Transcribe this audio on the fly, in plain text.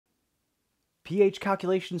pH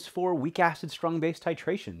calculations for weak acid-strong base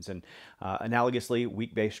titrations and analogously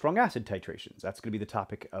weak base-strong acid titrations. That's going to be the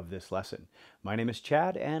topic of this lesson. My name is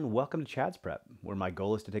Chad and welcome to Chad's Prep, where my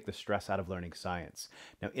goal is to take the stress out of learning science.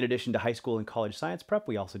 Now, in addition to high school and college science prep,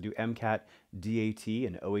 we also do MCAT, DAT,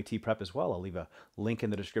 and OAT prep as well. I'll leave a link in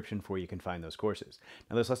the description for where you can find those courses.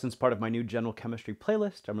 Now, this lesson is part of my new general chemistry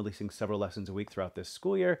playlist. I'm releasing several lessons a week throughout this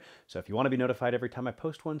school year, so if you want to be notified every time I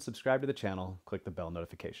post one, subscribe to the channel, click the bell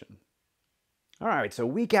notification. All right, so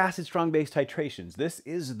weak acid-strong base titrations. This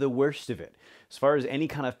is the worst of it. As far as any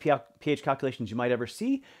kind of pH calculations you might ever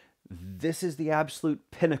see, this is the absolute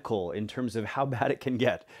pinnacle in terms of how bad it can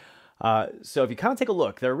get. So if you kind of take a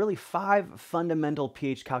look, there are really 5 fundamental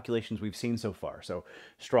pH calculations we've seen so far. So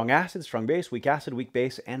strong acid, strong base, weak acid, weak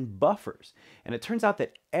base, and buffers. And it turns out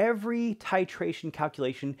that every titration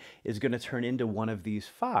calculation is going to turn into one of these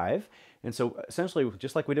 5. And so essentially,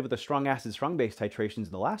 just like we did with the strong acid, strong base titrations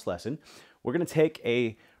in the last lesson, we're going to take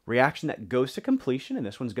a reaction that goes to completion, and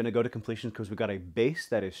this one's going to go to completion because we've got a base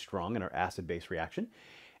that is strong in our acid-base reaction.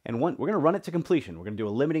 And we're going to run it to completion. We're going to do a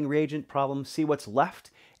limiting reagent problem, see what's left,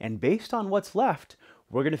 and based on what's left,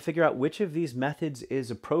 we're going to figure out which of these methods is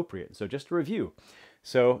appropriate. So just to review,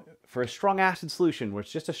 so for a strong acid solution, where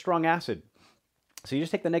it's just a strong acid, so you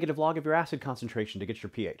just take the negative log of your acid concentration to get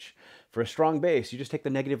your pH. For a strong base, you just take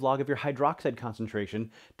the negative log of your hydroxide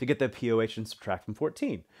concentration to get the pOH and subtract from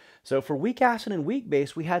 14. So for weak acid and weak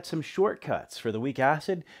base, we had some shortcuts. For the weak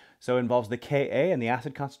acid, so it involves the Ka and the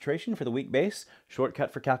acid concentration. For the weak base,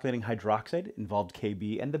 shortcut for calculating hydroxide involved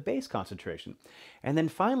Kb and the base concentration. And then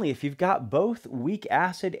finally, if you've got both weak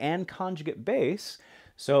acid and conjugate base,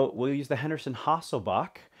 so we'll use the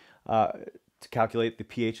Henderson-Hasselbalch to calculate the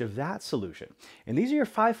pH of that solution. And these are your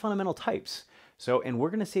 5 fundamental types. So, and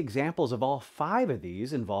we're going to see examples of all 5 of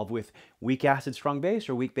these involved with weak acid, strong base,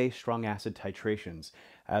 or weak base, strong acid titrations,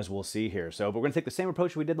 as we'll see here. So, but we're going to take the same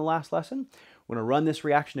approach we did in the last lesson. We're going to run this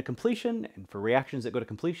reaction to completion, and for reactions that go to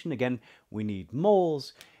completion, again, we need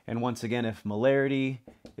moles. And once again, if molarity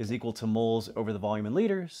is equal to moles over the volume in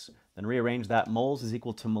liters, then rearrange that moles is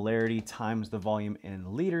equal to molarity times the volume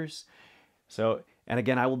in liters. So, and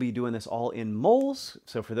again, I will be doing this all in moles.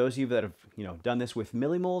 So for those of you that have done this with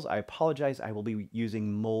millimoles, I apologize. I will be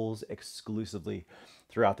using moles exclusively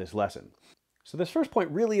throughout this lesson. So this first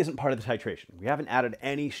point really isn't part of the titration. We haven't added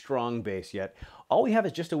any strong base yet. All we have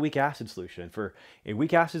is just a weak acid solution. And for a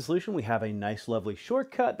weak acid solution, we have a nice, lovely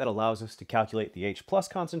shortcut that allows us to calculate the H plus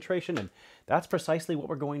concentration. And that's precisely what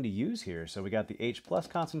we're going to use here. So we got the H plus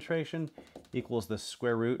concentration equals the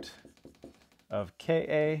square root of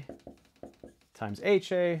Ka times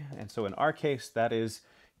HA, and so in our case, that is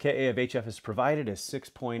Ka of HF is provided as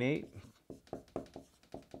 6.8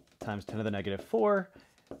 times 10 to the negative 4,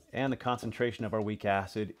 and the concentration of our weak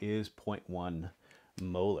acid is 0.1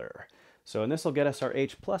 molar. So, and this will get us our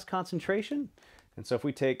H plus concentration, and so if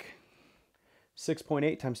we take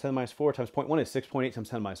 6.8 times 10 to the minus 4 times 0.1 is 6.8 times 10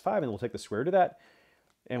 to the minus 5, and we'll take the square root of that,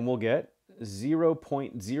 and we'll get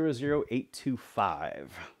 0.00825.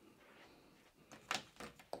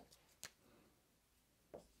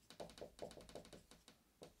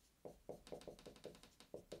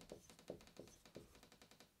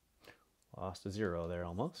 Lost a 0 there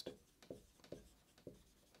almost.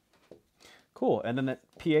 Cool, and then that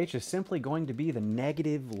pH is simply going to be the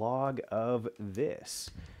negative log of this.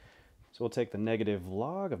 So we'll take the negative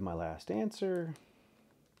log of my last answer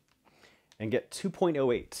and get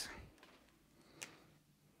 2.08.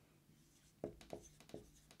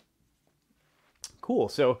 Cool,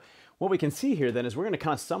 so what we can see here then is we're going to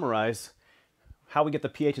kind of summarize how we get the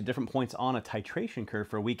pH at different points on a titration curve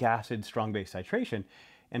for weak acid, strong base titration.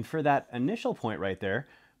 And for that initial point right there,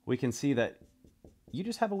 we can see that you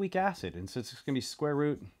just have a weak acid. And so it's going to be square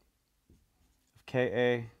root of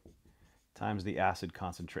Ka times the acid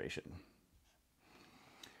concentration.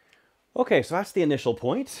 Okay, so that's the initial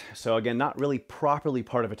point. So again, not really properly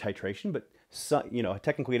part of a titration, but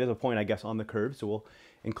technically it is a point, I guess, on the curve, so we'll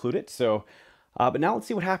include it. So, but now let's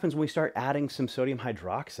see what happens when we start adding some sodium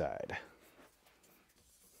hydroxide.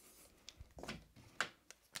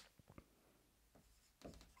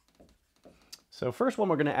 So first one,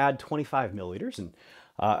 we're going to add 25 milliliters.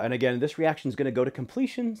 And again, this reaction is going to go to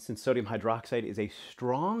completion since sodium hydroxide is a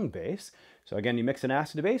strong base. So again, you mix an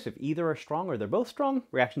acid to base. If either are strong or they're both strong,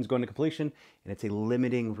 reaction's going to completion, and it's a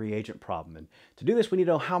limiting reagent problem. And to do this, we need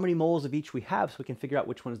to know how many moles of each we have so we can figure out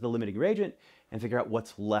which one is the limiting reagent and figure out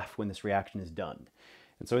what's left when this reaction is done.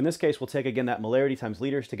 And so in this case, we'll take, again, that molarity times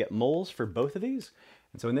liters to get moles for both of these.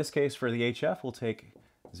 And so in this case, for the HF, we'll take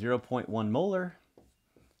 0.1 molar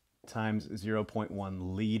times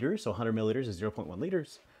 0.1 liters. So 100 milliliters is 0.1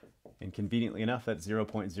 liters. And conveniently enough, that's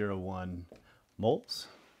 0.01 moles.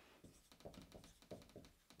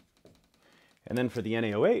 And then for the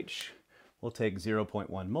NaOH, we'll take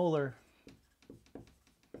 0.1 molar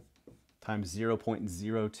times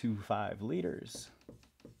 0.025 liters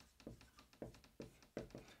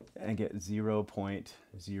and get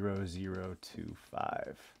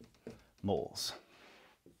 0.0025 moles.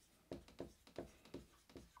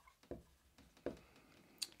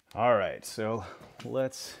 All right, so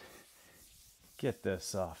let's get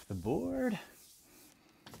this off the board.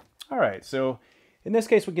 All right, so in this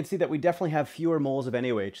case, we can see that we definitely have fewer moles of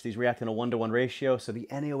NaOH. These react in a 1-to-1 ratio, so the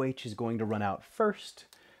NaOH is going to run out first.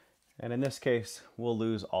 And in this case, we'll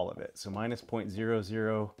lose all of it. So minus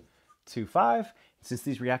 0.0025. Since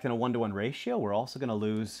these react in a 1-to-1 ratio, we're also going to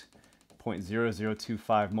lose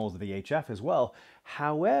 0.0025 moles of the HF as well.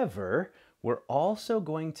 However, we're also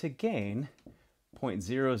going to gain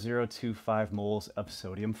 0.0025 moles of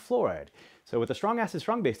sodium fluoride. So with the strong acid,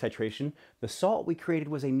 strong base titration, the salt we created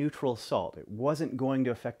was a neutral salt. It wasn't going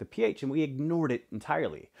to affect the pH, and we ignored it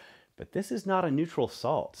entirely. But this is not a neutral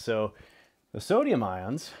salt. So the sodium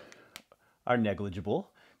ions are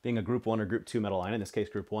negligible, being a group 1 or group 2 metal ion, in this case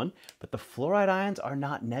group 1, but the fluoride ions are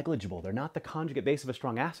not negligible. They're not the conjugate base of a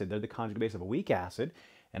strong acid. They're the conjugate base of a weak acid,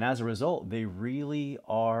 and as a result, they really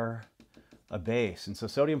are a base. And so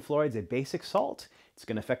sodium fluoride is a basic salt. It's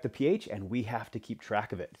going to affect the pH, and we have to keep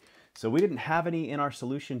track of it. So we didn't have any in our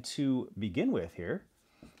solution to begin with here,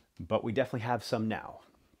 but we definitely have some now.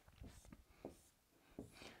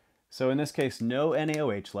 So in this case, no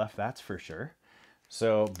NaOH left, that's for sure.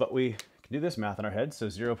 So, but we can do this math in our head. So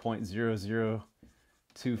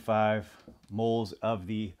 0.0025 moles of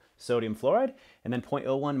the sodium fluoride, and then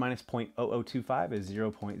 0.01 minus 0.0025 is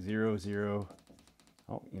 0.00.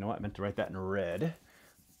 Oh, you know what? I meant to write that in red.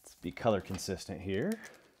 Let's be color consistent here.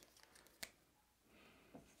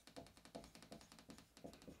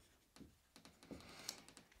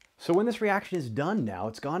 So when this reaction is done now,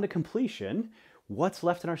 it's gone to completion, what's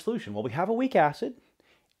left in our solution? Well, we have a weak acid,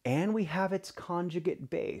 and we have its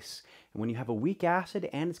conjugate base. And when you have a weak acid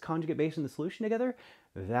and its conjugate base in the solution together,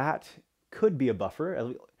 that could be a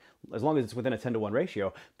buffer, as long as it's within a 10-to-1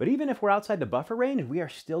 ratio. But even if we're outside the buffer range, we are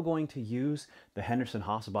still going to use the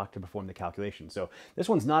Henderson-Hasselbalch to perform the calculation. So this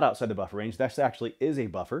one's not outside the buffer range. This actually is a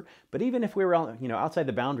buffer. But even if we were outside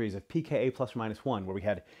the boundaries of pKa plus or minus 1, where we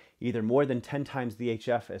had either more than 10 times the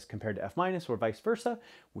HF as compared to F minus or vice versa,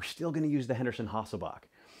 we're still going to use the Henderson-Hasselbalch.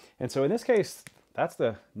 And so in this case, that's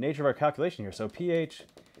the nature of our calculation here. So pH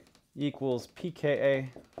equals pKa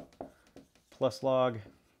plus log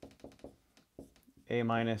A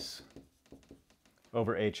minus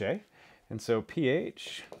over HA. And so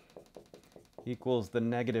pH equals the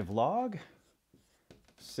negative log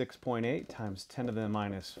 6.8 times 10 to the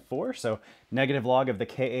minus 4. So negative log of the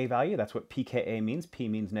Ka value, that's what pKa means. P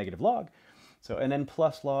means negative log. So, and then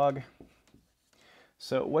plus log.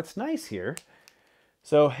 So what's nice here,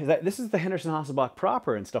 so is that this is the Henderson-Hasselbalch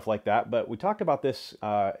proper and stuff like that, but we talked about this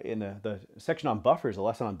in the section on buffers, the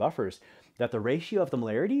lesson on buffers, that the ratio of the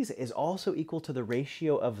molarities is also equal to the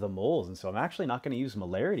ratio of the moles. And so I'm actually not going to use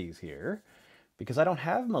molarities here because I don't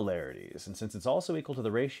have molarities. And since it's also equal to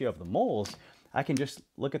the ratio of the moles, I can just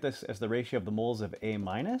look at this as the ratio of the moles of A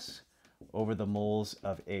minus over the moles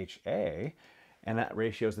of HA. And that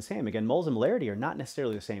ratio is the same. Again, moles and molarity are not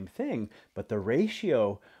necessarily the same thing, but the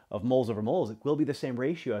ratio of moles over moles will be the same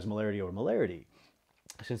ratio as molarity over molarity,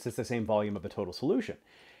 since it's the same volume of the total solution.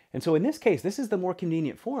 And so in this case, this is the more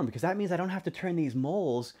convenient form because that means I don't have to turn these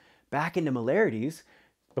moles back into molarities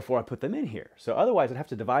before I put them in here. So otherwise I'd have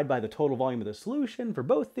to divide by the total volume of the solution for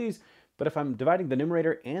both these, but if I'm dividing the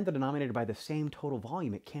numerator and the denominator by the same total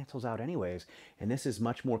volume, it cancels out anyways. And this is a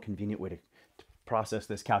much more convenient way to process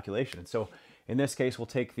this calculation. And so in this case, we'll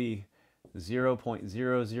take the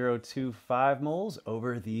 0.0025 moles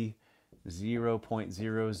over the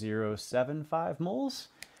 0.0075 moles.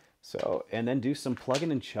 So, and then do some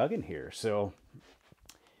plugging and chugging here. So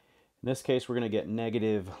in this case, we're going to get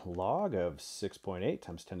negative log of 6.8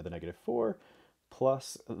 times 10 to the negative 4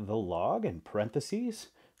 plus the log in parentheses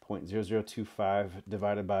 0.0025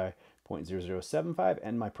 divided by 0.0075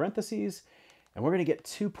 and my parentheses. And we're going to get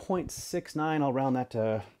 2.69. I'll round that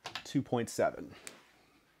to 2.7.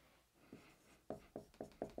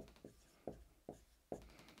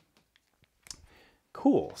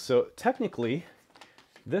 Cool. So technically,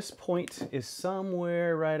 this point is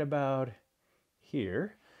somewhere right about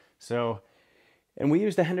here. So, and we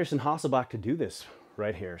use the Henderson-Hasselbalch to do this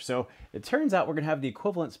right here. So it turns out we're going to have the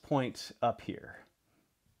equivalence point up here.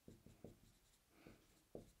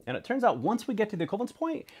 And it turns out once we get to the equivalence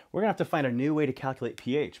point, we're going to have to find a new way to calculate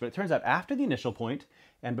pH. But it turns out after the initial point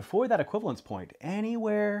and before that equivalence point,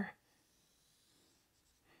 anywhere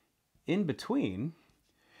in between,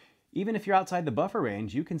 even if you're outside the buffer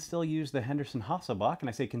range, you can still use the Henderson-Hasselbalch. And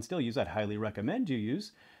I say can still use, I'd highly recommend you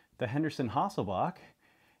use the Henderson-Hasselbalch.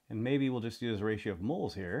 And maybe we'll just use a ratio of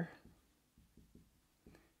moles here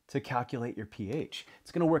to calculate your pH.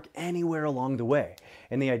 It's going to work anywhere along the way.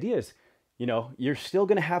 And the idea is, you know, you're still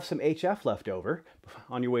going to have some HF left over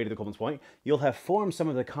on your way to the equivalence point. You'll have formed some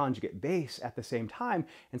of the conjugate base at the same time.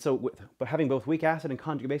 And so but having both weak acid and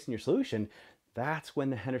conjugate base in your solution, that's when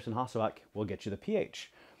the Henderson-Hasselbalch will get you the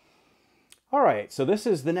pH. All right, so this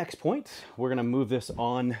is the next point. We're going to move this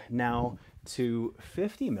on now to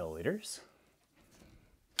 50 milliliters.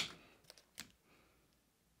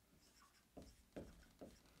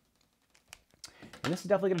 And this is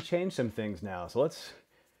definitely going to change some things now. So let's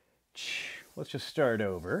just start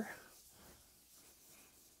over.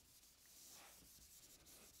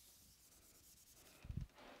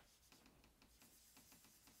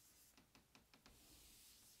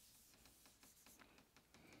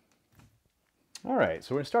 All right,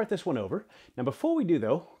 so we're going to start this one over. Now before we do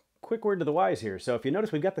though, quick word to the wise here. So if you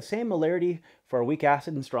notice, we've got the same molarity for our weak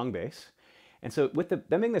acid and strong base. And so with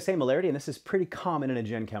them being the same molarity, and this is pretty common in a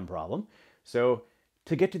Gen Chem problem, so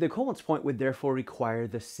to get to the equivalence point would therefore require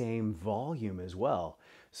the same volume as well.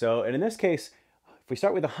 So, and in this case, if we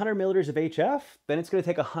start with 100 milliliters of HF, then it's going to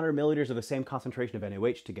take 100 milliliters of the same concentration of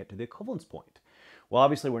NaOH to get to the equivalence point. Well,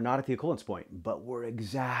 obviously we're not at the equivalence point, but we're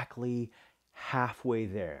exactly halfway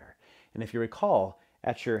there. And if you recall,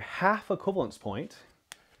 at your half equivalence point,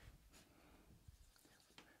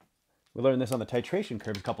 we learned this on the titration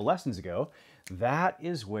curve a couple lessons ago, that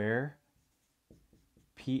is where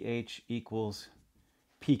pH equals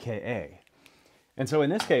pKa. And so in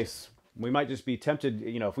this case, we might just be tempted,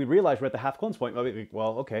 you know, if we realize we're at the half equivalence point,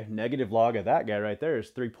 well, okay, negative log of that guy right there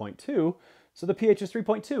is 3.2, so the pH is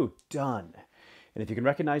 3.2, done. And if you can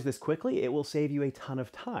recognize this quickly, it will save you a ton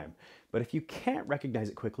of time. But if you can't recognize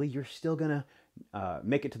it quickly, you're still gonna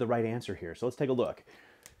make it to the right answer here. So let's take a look.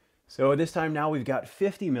 So this time now we've got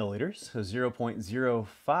 50 milliliters, so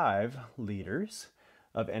 0.05 liters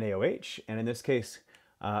of NaOH. And in this case,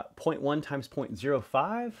 0.1 times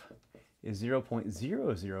 0.05 is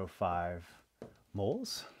 0.005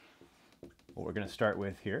 moles. What we're gonna start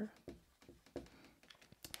with here.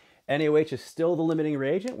 NaOH is still the limiting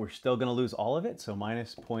reagent. We're still going to lose all of it, so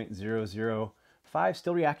minus 0.005,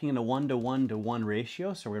 still reacting in a 1:1:1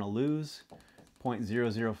 ratio, so we're going to lose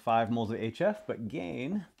 0.005 moles of HF, but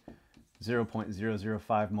gain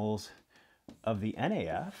 0.005 moles of the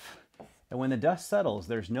NaF. And when the dust settles,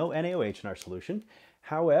 there's no NaOH in our solution.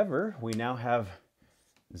 However, we now have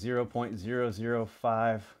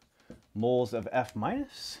 0.005 moles of F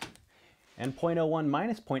minus, and 0.01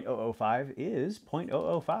 minus 0.005 is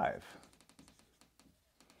 0.005.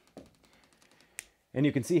 And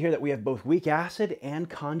you can see here that we have both weak acid and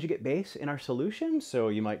conjugate base in our solution, so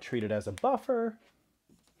you might treat it as a buffer.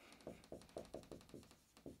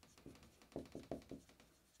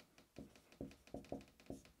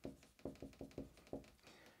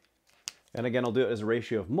 And again, I'll do it as a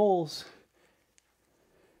ratio of moles.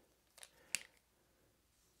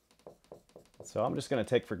 So I'm just going to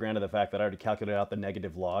take for granted the fact that I already calculated out the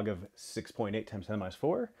negative log of 6.8 times 10 minus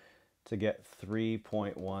 4 to get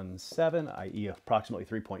 3.17, i.e. approximately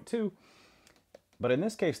 3.2. But in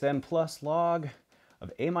this case then, plus log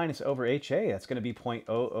of A minus over HA, that's going to be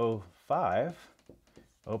 0.005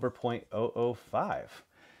 over 0.005.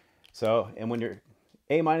 So, and when your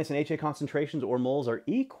A minus and HA concentrations or moles are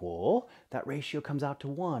equal, that ratio comes out to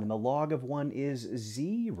 1, and the log of 1 is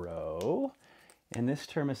 0. And this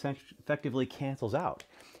term effectively cancels out.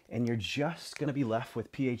 And you're just going to be left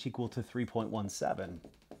with pH equal to 3.17,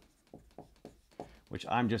 which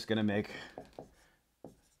I'm just going to make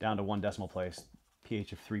down to 1 decimal place,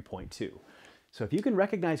 pH of 3.2. So if you can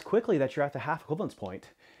recognize quickly that you're at the half equivalence point,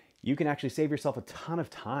 you can actually save yourself a ton of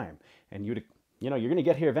time. And you're going to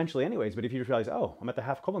get here eventually anyways, but if you just realize, oh, I'm at the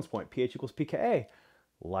half equivalence point, pH equals pKa,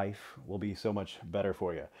 life will be so much better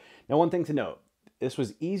for you. Now, one thing to note, this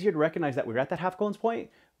was easier to recognize that we were at that half equivalence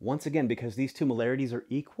point. Once again, because these two molarities are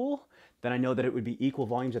equal, then I know that it would be equal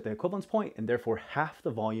volumes at the equivalence point, and therefore half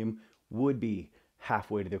the volume would be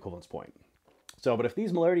halfway to the equivalence point. So, but if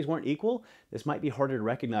these molarities weren't equal, this might be harder to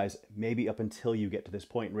recognize maybe up until you get to this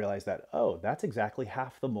point and realize that, oh, that's exactly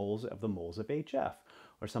half the moles of HF,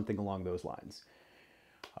 or something along those lines.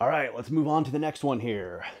 All right, let's move on to the next one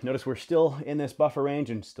here. Notice we're still in this buffer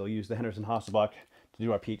range and still use the Henderson-Hasselbalch to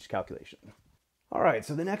do our pH calculation. All right,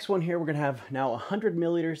 so the next one here, we're gonna have now 100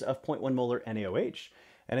 milliliters of 0.1 molar NaOH.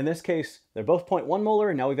 And in this case, they're both 0.1 molar,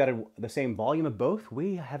 and now we've added the same volume of both.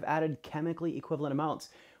 We have added chemically equivalent amounts.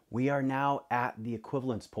 We are now at the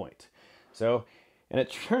equivalence point. So And it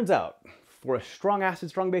turns out, for a strong acid,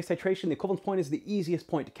 strong base titration, the equivalence point is the easiest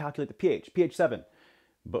point to calculate the pH 7.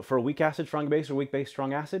 But for a weak acid, strong base, or weak base,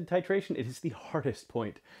 strong acid titration, it is the hardest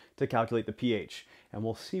point to calculate the pH. And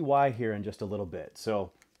we'll see why here in just a little bit.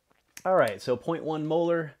 So, all right, so 0.1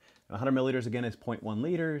 molar, 100 milliliters again is 0.1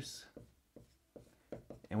 liters.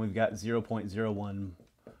 And we've got 0.01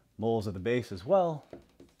 moles of the base as well.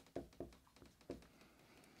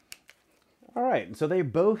 All right, and so they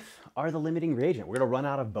both are the limiting reagent. We're going to run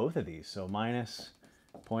out of both of these. So minus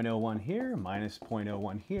 0.01 here, minus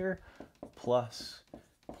 0.01 here, plus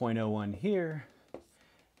 0.01 here.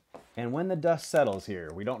 And when the dust settles here,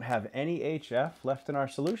 we don't have any HF left in our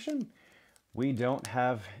solution. We don't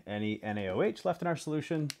have any NaOH left in our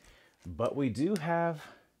solution, but we do have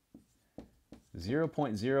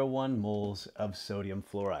 0.01 moles of sodium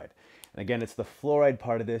fluoride. And again, it's the fluoride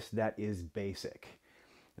part of this that is basic.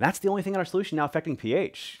 And that's the only thing in our solution now affecting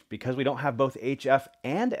pH. Because we don't have both HF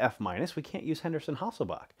and F-, we can't use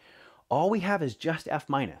Henderson-Hasselbalch. All we have is just F-,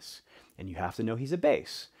 and you have to know he's a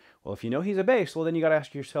base. Well, if you know he's a base, well, then you got to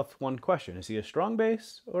ask yourself one question. Is he a strong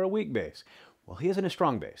base or a weak base? Well, he isn't a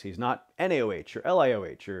strong base. He's not NaOH or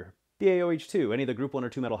LiOH or BaOH2, any of the group 1 or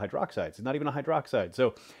 2 metal hydroxides. He's not even a hydroxide.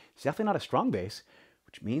 So he's definitely not a strong base,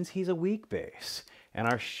 which means he's a weak base. And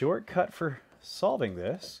our shortcut for solving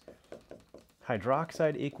this,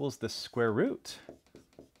 hydroxide equals the square root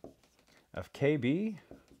of Kb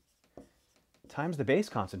times the base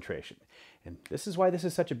concentration. And this is why this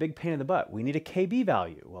is such a big pain in the butt. We need a Kb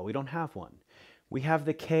value. Well, we don't have one. We have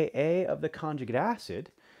the Ka of the conjugate acid,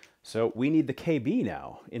 so we need the Kb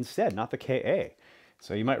now instead, not the Ka.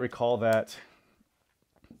 So you might recall that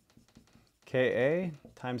Ka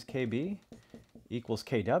times Kb equals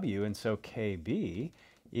Kw, and so Kb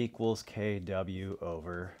equals Kw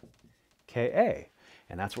over Ka.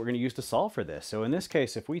 And that's what we're going to use to solve for this. So in this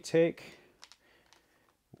case, if we take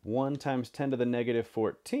 1 times 10 to the negative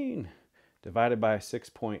 14 divided by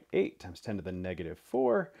 6.8 times 10 to the negative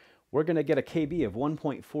 4, we're going to get a Kb of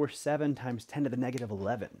 1.47 times 10 to the negative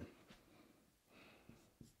 11.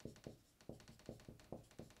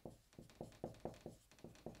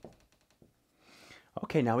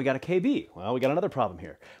 Okay, now we got a Kb. Well, we got another problem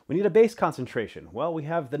here. We need a base concentration. Well, we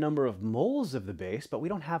have the number of moles of the base, but we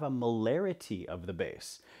don't have a molarity of the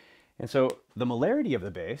base. And so the molarity of the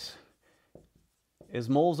base is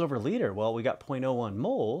moles over liter. Well, we got 0.01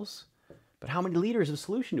 moles, but how many liters of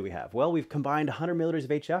solution do we have? Well, we've combined 100 milliliters of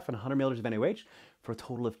HF and 100 milliliters of NaOH for a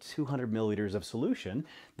total of 200 milliliters of solution.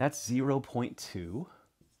 That's 0.2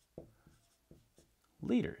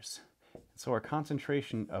 liters. So our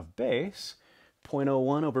concentration of base,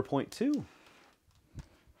 0.01 over 0.2.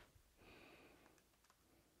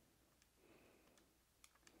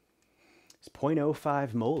 It's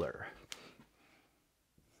 0.05 molar.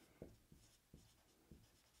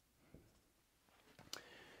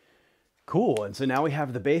 Cool, and so now we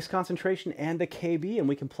have the base concentration and the Kb, and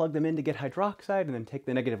we can plug them in to get hydroxide and then take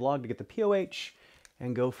the negative log to get the pOH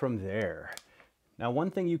and go from there. Now, one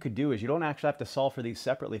thing you could do is you don't actually have to solve for these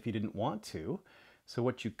separately if you didn't want to. So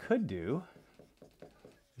what you could do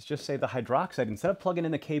is just say the hydroxide, instead of plugging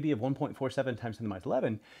in the Kb of 1.47 times 10 to the minus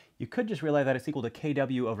 11, you could just realize that it's equal to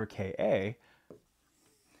Kw over Ka.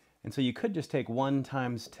 And so you could just take 1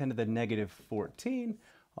 times 10 to the negative 14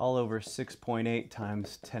 all over 6.8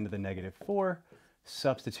 times 10 to the negative 4,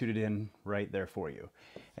 substitute it in right there for you.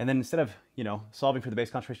 And then instead of, solving for the base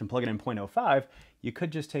concentration, plug it in 0.05, you could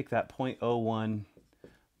just take that 0.01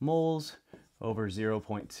 moles over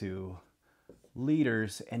 0.2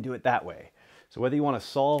 liters and do it that way. So whether you want to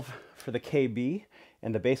solve for the Kb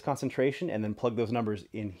and the base concentration and then plug those numbers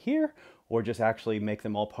in here, or just actually make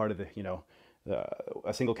them all part of the,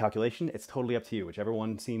 a single calculation, it's totally up to you, whichever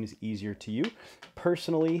one seems easier to you.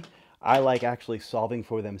 Personally, I like actually solving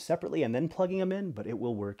for them separately and then plugging them in, but it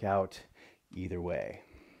will work out either way.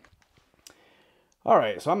 All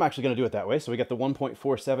right, so I'm actually going to do it that way. So we got the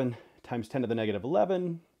 1.47 times 10 to the negative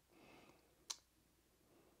 11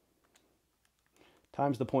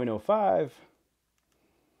 times the 0.05,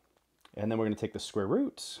 and then we're going to take the square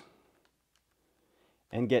roots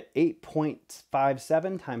and get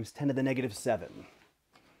 8.57 times 10 to the negative 7.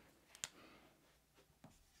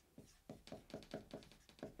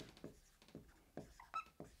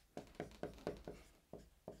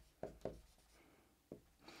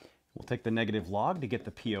 We'll take the negative log to get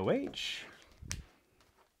the pOH.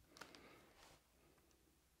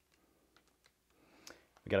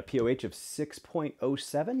 We got a pOH of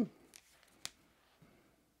 6.07.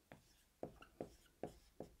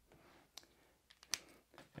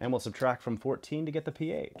 And we'll subtract from 14 to get the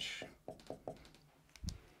pH.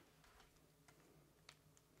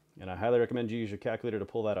 And I highly recommend you use your calculator to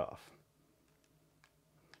pull that off.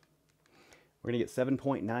 We're going to get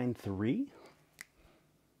 7.93,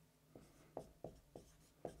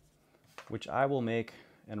 which I will make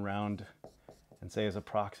and round and say is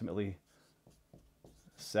approximately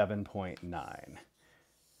 7.9.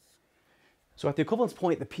 So at the equivalence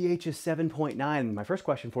point, the pH is 7.9. My first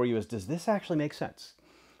question for you is, does this actually make sense?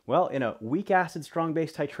 Well, in a weak acid-strong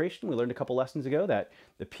base titration, we learned a couple lessons ago that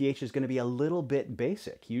the pH is going to be a little bit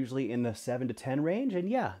basic, usually in the 7 to 10 range, and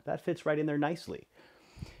yeah, that fits right in there nicely.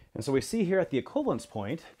 And so we see here at the equivalence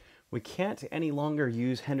point, we can't any longer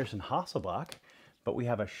use Henderson-Hasselbalch, but we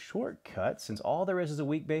have a shortcut. Since all there is a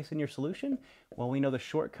weak base in your solution, well, we know the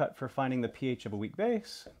shortcut for finding the pH of a weak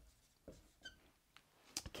base,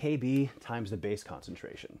 Kb times the base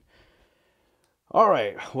concentration. All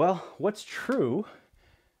right, well, what's true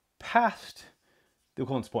past the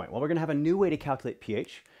equivalence point? Well, we're going to have a new way to calculate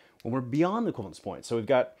pH when we're beyond the equivalence point. So we've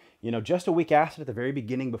got, just a weak acid at the very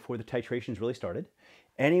beginning before the titrations really started.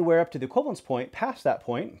 Anywhere up to the equivalence point, past that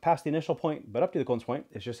point, past the initial point, but up to the equivalence point,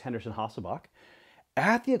 is just Henderson-Hasselbalch.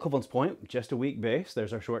 At the equivalence point, just a weak base.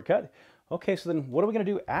 There's our shortcut. Okay, so then what are we going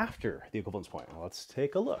to do after the equivalence point? Well, let's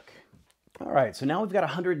take a look. All right, so now we've got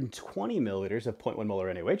 120 milliliters of 0.1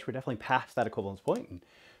 molar NaOH. We're definitely past that equivalence point. And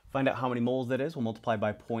find out how many moles that is. We'll multiply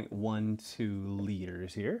by 0.12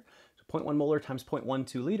 liters here. So 0.1 molar times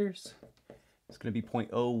 0.12 liters is going to be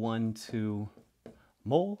 0.012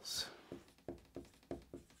 moles.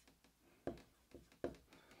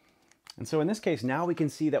 And so in this case, now we can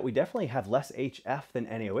see that we definitely have less HF than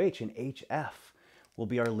NaOH, and HF will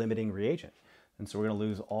be our limiting reagent. And so we're going to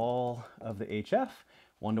lose all of the HF.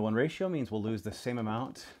 1-to-1 ratio means we'll lose the same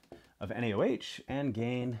amount of NaOH and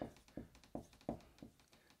gain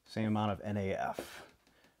same amount of NaF.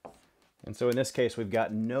 And so in this case, we've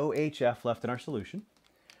got no HF left in our solution.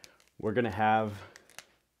 We're going to have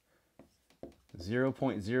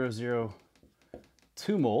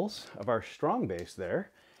 0.002 moles of our strong base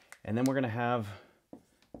there. And then we're going to have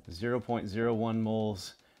 0.01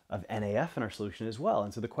 moles of NaF in our solution as well.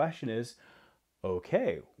 And so the question is,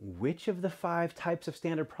 okay, which of the 5 types of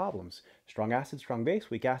standard problems, strong acid, strong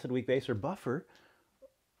base, weak acid, weak base, or buffer,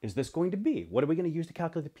 is this going to be? What are we going to use to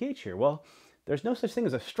calculate the pH here? Well, there's no such thing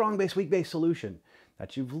as a strong base, weak base solution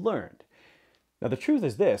that you've learned. Now, the truth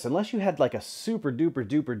is this: unless you had like a super duper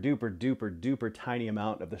duper duper duper duper tiny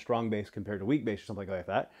amount of the strong base compared to weak base or something like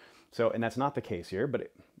that. So, and that's not the case here,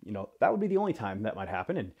 but that would be the only time that might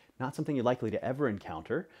happen and not something you're likely to ever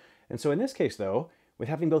encounter. And so in this case though, with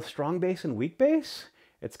having both strong base and weak base,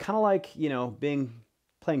 it's kind of like,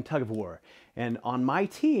 playing tug of war. And on my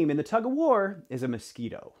team in the tug of war is a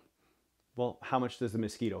mosquito. Well, how much does the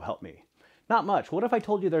mosquito help me? Not much. What if I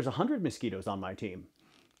told you there's 100 mosquitoes on my team?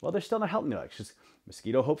 Well, they're still not helping me much. Just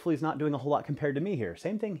mosquito hopefully is not doing a whole lot compared to me here.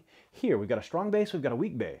 Same thing here. We've got a strong base, we've got a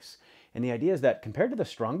weak base. And the idea is that compared to the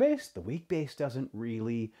strong base, the weak base doesn't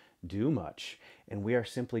really do much. And we are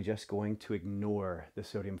simply just going to ignore the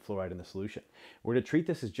sodium fluoride in the solution. We're going to treat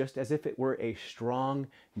this as just as if it were a strong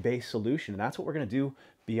base solution. And that's what we're going to do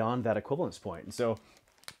beyond that equivalence point. And so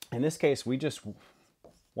in this case, we just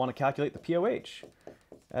want to calculate the pOH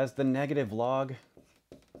as the negative log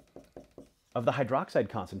of the hydroxide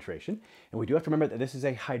concentration. And we do have to remember that this is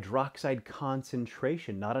a hydroxide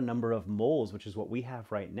concentration, not a number of moles, which is what we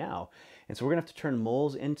have right now. And so we're gonna have to turn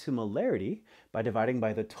moles into molarity by dividing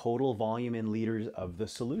by the total volume in liters of the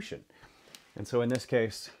solution. And so in this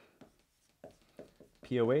case,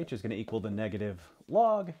 pOH is gonna equal the negative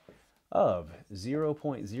log of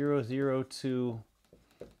 0.002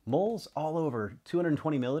 moles all over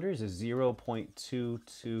 220 milliliters is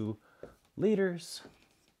 0.22 liters.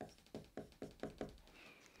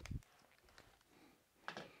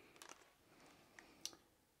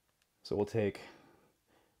 So we'll take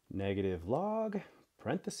negative log,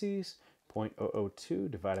 parentheses,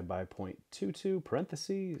 0.002 divided by 0.22,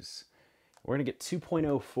 parentheses. We're going to get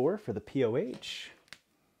 2.04 for the pOH.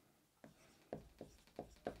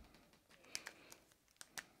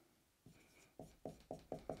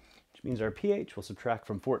 Which means our pH will subtract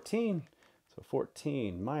from 14. So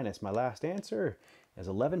 14 minus my last answer is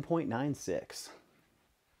 11.96.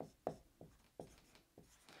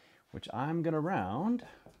 Which I'm going to round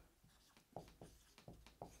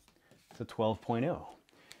to 12.0.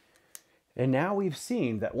 And now we've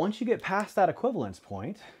seen that once you get past that equivalence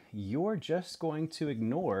point, you're just going to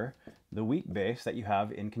ignore the weak base that you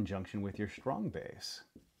have in conjunction with your strong base.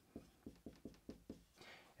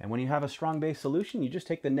 And when you have a strong base solution, you just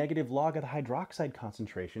take the negative log of the hydroxide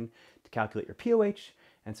concentration to calculate your pOH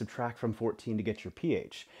and subtract from 14 to get your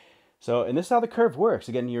pH. So, and this is how the curve works.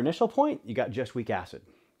 Again, your initial point, you got just weak acid.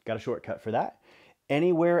 Got a shortcut for that.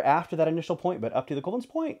 Anywhere after that initial point, but up to the equivalence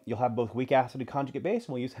point, you'll have both weak acid and conjugate base,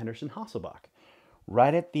 and we'll use Henderson-Hasselbalch.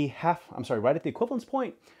 Right at the equivalence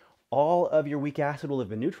point, all of your weak acid will have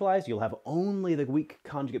been neutralized. You'll have only the weak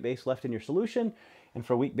conjugate base left in your solution. And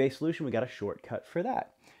for a weak base solution, we got a shortcut for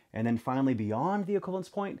that. And then finally, beyond the equivalence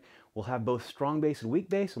point, we'll have both strong base and weak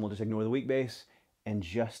base, and we'll just ignore the weak base and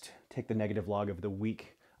just take the negative log of the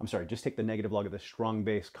just take the negative log of the strong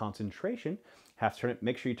base concentration.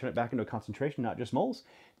 Make sure you turn it back into a concentration, not just moles,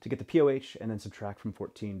 to get the pOH, and then subtract from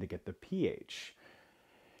 14 to get the pH.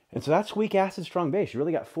 And so that's weak acid, strong base. You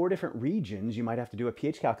really got 4 different regions. You might have to do a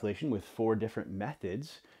pH calculation with 4 different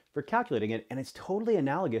methods for calculating it, and it's totally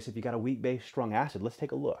analogous if you got a weak base, strong acid. Let's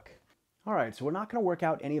take a look. All right, so we're not going to work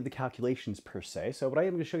out any of the calculations per se, but I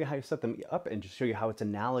am going to show you how you set them up and just show you how it's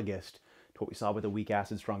analogous to what we saw with a weak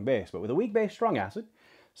acid, strong base. But with a weak base, strong acid,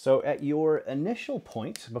 so at your initial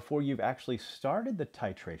point, before you've actually started the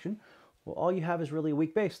titration, well, all you have is really a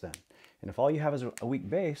weak base then. And if all you have is a weak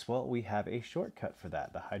base, well, we have a shortcut for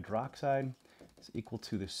that. The hydroxide is equal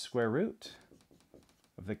to the square root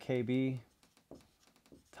of the Kb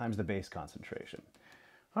times the base concentration.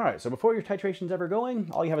 All right, so before your titration's ever going,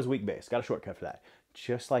 all you have is weak base. Got a shortcut for that.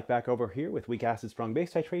 Just like back over here with weak acid, strong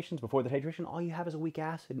base titrations, before the titration, all you have is a weak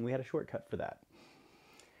acid, and we had a shortcut for that.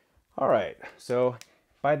 All right, so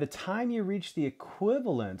by the time you reach the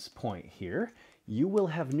equivalence point here, you will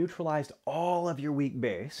have neutralized all of your weak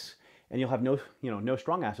base, and you'll have no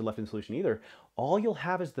strong acid left in solution either. All you'll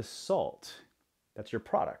have is the salt. That's your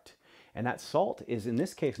product. And that salt is, in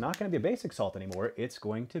this case, not going to be a basic salt anymore. It's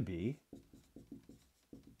going to be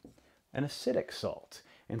an acidic salt.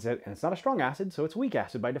 And it's not a strong acid, so it's weak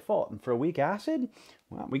acid by default. And for a weak acid,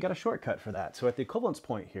 well, we got a shortcut for that. So at the equivalence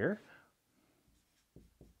point here,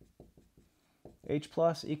 H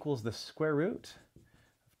plus equals the square root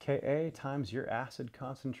of Ka times your acid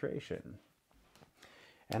concentration.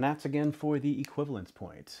 And that's again for the equivalence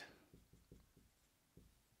point.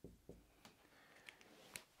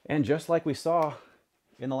 And just like we saw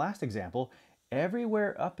in the last example,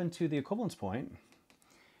 everywhere up into the equivalence point,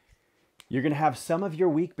 you're going to have some of your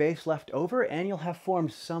weak base left over, and you'll have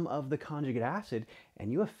formed some of the conjugate acid, and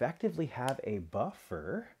you effectively have a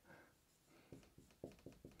buffer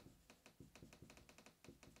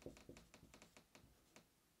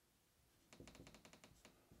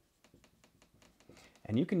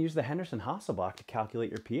and you can use the Henderson-Hasselbalch to calculate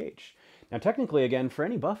your pH. Now technically, again, for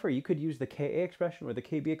any buffer, you could use the Ka expression or the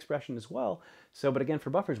Kb expression as well. So, but again, for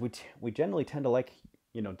buffers, we generally tend to like,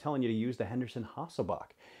 telling you to use the Henderson-Hasselbalch.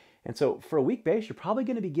 And so for a weak base, you're probably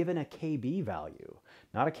going to be given a Kb value,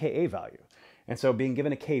 not a Ka value. And so being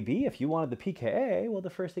given a Kb, if you wanted the pKa, well, the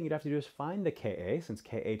first thing you'd have to do is find the Ka, since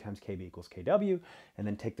Ka times Kb equals Kw, and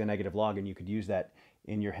then take the negative log, and you could use that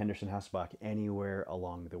in your Henderson-Hasselbalch anywhere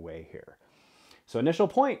along the way here. So initial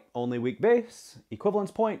point, only weak base.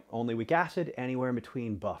 Equivalence point, only weak acid, anywhere in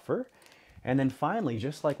between buffer. And then finally,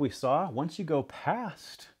 just like we saw, once you go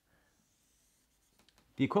past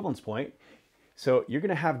the equivalence point, so you're going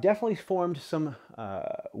to have definitely formed some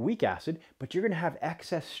weak acid, but you're going to have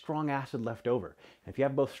excess strong acid left over. And if you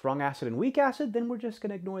have both strong acid and weak acid, then we're just going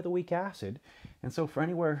to ignore the weak acid. And so for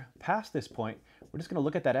anywhere past this point, we're just going to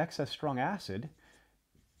look at that excess strong acid,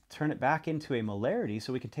 turn it back into a molarity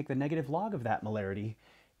so we can take the negative log of that molarity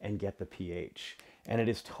and get the pH. And it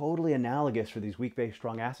is totally analogous for these weak base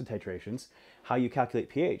strong acid titrations, how you calculate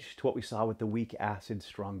pH, to what we saw with the weak acid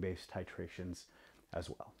strong base titrations as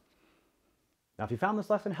well. Now, if you found this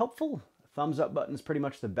lesson helpful, a thumbs up button is pretty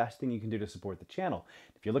much the best thing you can do to support the channel.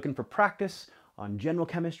 If you're looking for practice on general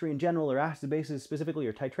chemistry in general, or acid bases specifically,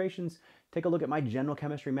 or titrations, take a look at my general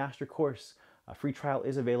chemistry master course. A free trial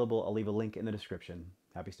is available. I'll leave a link in the description.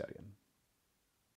 Happy studying.